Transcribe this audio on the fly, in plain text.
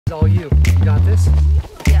It's all you. You got this?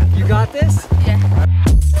 Yeah. You got this? Yeah.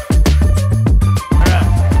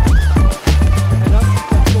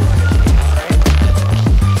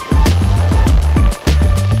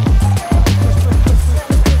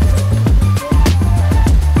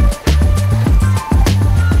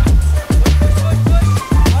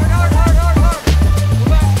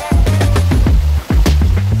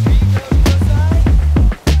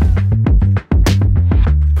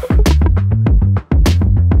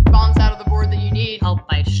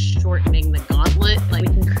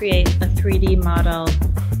 Create a 3D model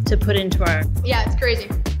to put into our... Yeah, it's crazy.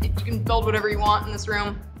 You can build whatever you want in this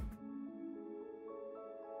room.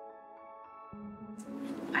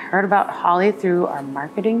 I heard about Holly through our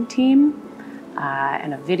marketing team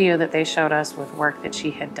and a video that they showed us with work that she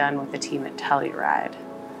had done with the team at Telluride.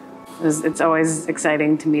 It's always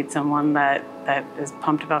exciting to meet someone that is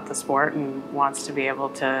pumped about the sport and wants to be able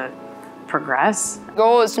to progress. The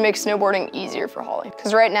goal is to make snowboarding easier for Holly,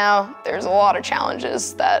 because right now there's a lot of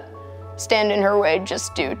challenges that stand in her way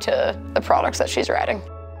just due to the products that she's riding.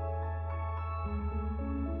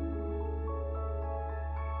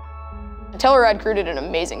 The Telluride crew did an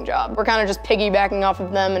amazing job. We're kind of just piggybacking off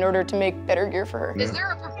of them in order to make better gear for her. Is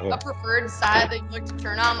there a preferred side that you like to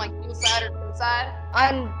turn on, like heel side or toe side?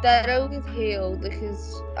 I'm better with heel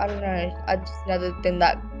because, I don't know, I've just never been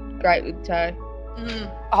that great with toe.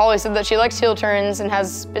 Holly said that she likes heel turns and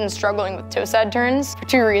has been struggling with toe side turns for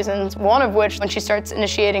 2 reasons. One of which, when she starts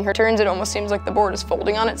initiating her turns, it almost seems like the board is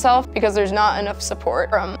folding on itself because there's not enough support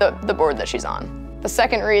from the board that she's on. The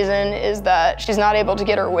second reason is that she's not able to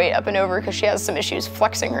get her weight up and over because she has some issues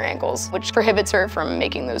flexing her ankles, which prohibits her from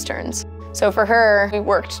making those turns. So for her, we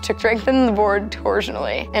worked to strengthen the board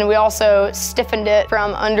torsionally, and we also stiffened it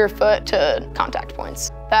from underfoot to contact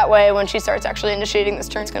points. That way, when she starts actually initiating this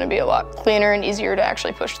turn, it's gonna be a lot cleaner and easier to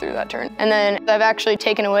actually push through that turn. And then I've actually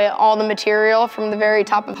taken away all the material from the very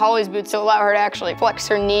top of Holly's boots to allow her to actually flex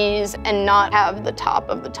her knees and not have the top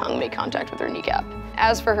of the tongue make contact with her kneecap.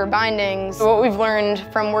 As for her bindings, what we've learned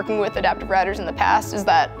from working with adaptive riders in the past is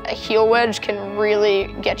that a heel wedge can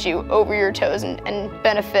really get you over your toes and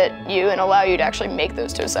benefit you and allow you to actually make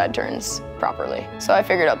those toe side turns properly. So I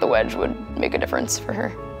figured out the wedge would make a difference for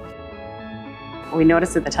her. We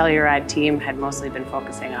noticed that the Telluride team had mostly been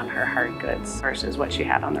focusing on her hard goods versus what she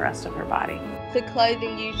had on the rest of her body. For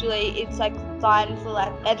clothing, usually it's like fine for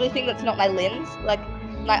like everything that's not my limbs. Like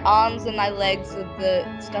my arms and my legs are the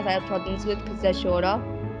stuff I have problems with because they're shorter.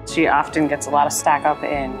 She often gets a lot of stack up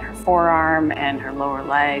in her forearm and her lower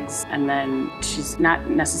legs, and then she's not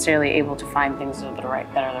necessarily able to find things that are the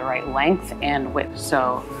right length and width.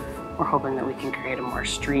 So we're hoping that we can create a more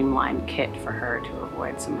streamlined kit for her to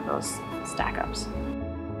avoid some of those stack-ups.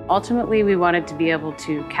 Ultimately, we wanted to be able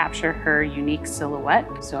to capture her unique silhouette.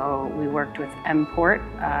 So we worked with Mport,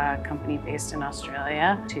 a company based in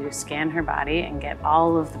Australia, to scan her body and get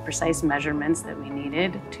all of the precise measurements that we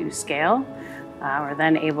needed to scale. We're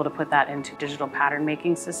then able to put that into a digital pattern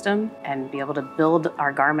making system and be able to build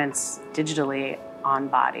our garments digitally on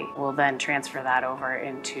body. We'll then transfer that over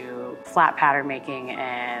into flat pattern making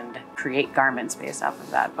and create garments based off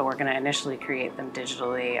of that. But we're going to initially create them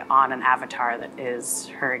digitally on an avatar that is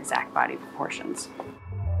her exact body proportions.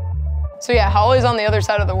 So yeah, Holly's on the other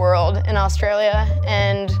side of the world in Australia,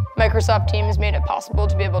 and Microsoft Teams made it possible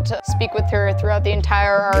to be able to speak with her throughout the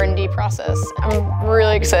entire R&D process. I'm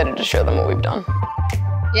really excited to show them what we've done.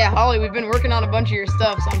 Yeah, Holly, we've been working on a bunch of your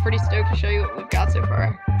stuff, so I'm pretty stoked to show you what we've got so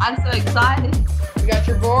far. I'm so excited. We got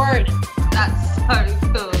your board. That's so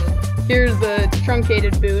cool. Here's the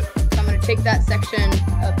truncated boot. So I'm gonna take that section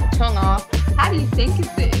of the tongue off. How do you think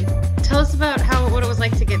of this? Tell us about what it was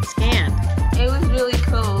like to get scanned. It was really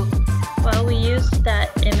cool. Well, we used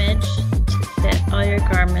that image to fit all your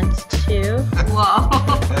garments too. Wow.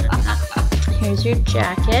 Here's your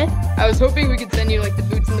jacket. I was hoping we could send you like the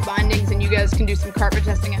boots and the bindings and you guys can do some carpet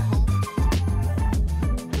testing at home.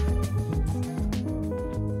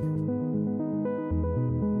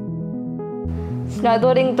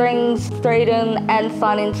 Snowboarding brings freedom and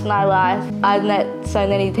fun into my life. I've met so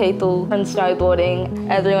many people from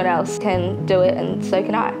snowboarding. Everyone else can do it and so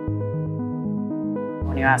can I.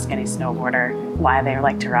 When you ask any snowboarder why they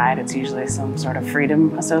like to ride, it's usually some sort of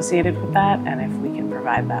freedom associated with that, and if we can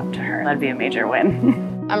provide that to her, that'd be a major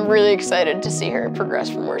win. I'm really excited to see her progress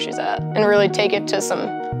from where she's at and really take it to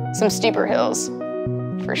some steeper hills,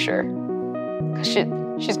 for sure. 'Cause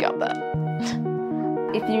she's got that.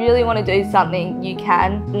 If you really want to do something, you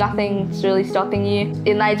can. Nothing's really stopping you.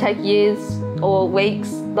 It may take years or weeks,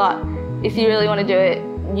 but if you really want to do it,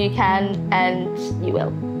 you can and you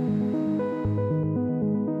will.